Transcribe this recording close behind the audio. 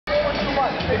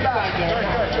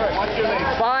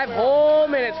5 whole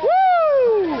minutes.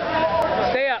 Woo!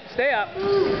 Stay up, stay up.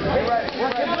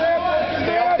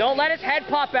 Don't let his head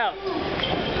pop out.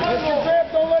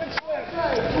 Don't let it slip.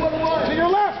 To your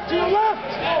left, to your left.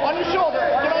 On your shoulder,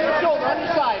 get on your shoulder, on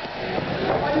your side.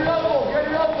 On your elbow, get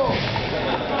your elbow.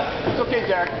 It's okay,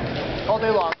 Derek. All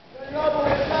day long.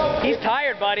 He's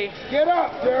tired, buddy. Get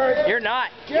up, Derek. You're not.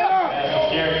 Get up.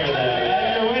 Cheer for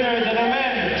that. Your winners of the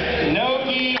men,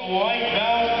 Noki White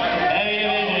Belt Heavy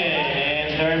Division.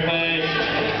 In third place,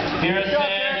 Pearson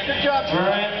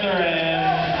Brethren.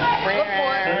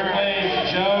 Third place,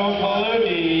 Joe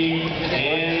Paludi.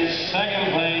 In second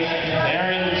place,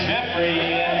 Aaron Jeffrey.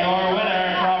 And your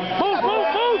winner from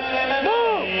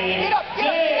Move! Get up, get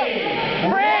up.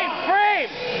 Frame!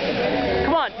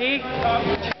 Come on, D.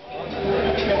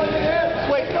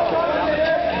 Wait, no.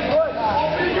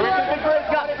 You're in the big bird,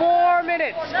 got it. 4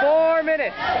 minutes. 4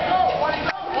 minutes.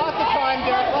 Lots of time,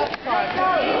 Derek, lots of time.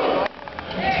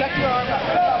 Check your arm.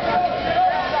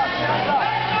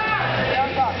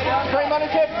 Frame on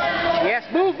his hip. Yes,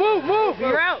 move.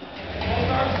 You're out.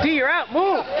 D, you're out.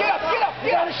 Move. Get up.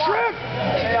 Got a shrimp.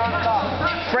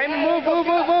 Frame and move.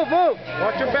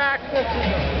 Watch your back.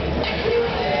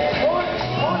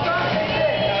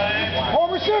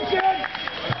 Homer Simpson.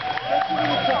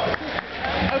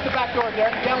 Out the back door,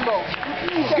 Derek. Down low.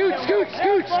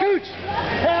 Scooch.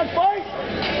 Hand fight.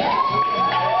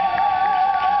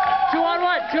 2 on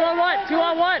 1. 2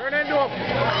 on 1. Turn into him.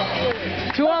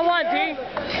 2 on 1, D.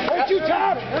 Hold you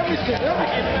top. Okay,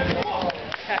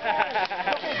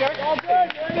 Derek. All good.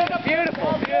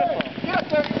 Beautiful. Get up,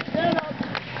 Derek.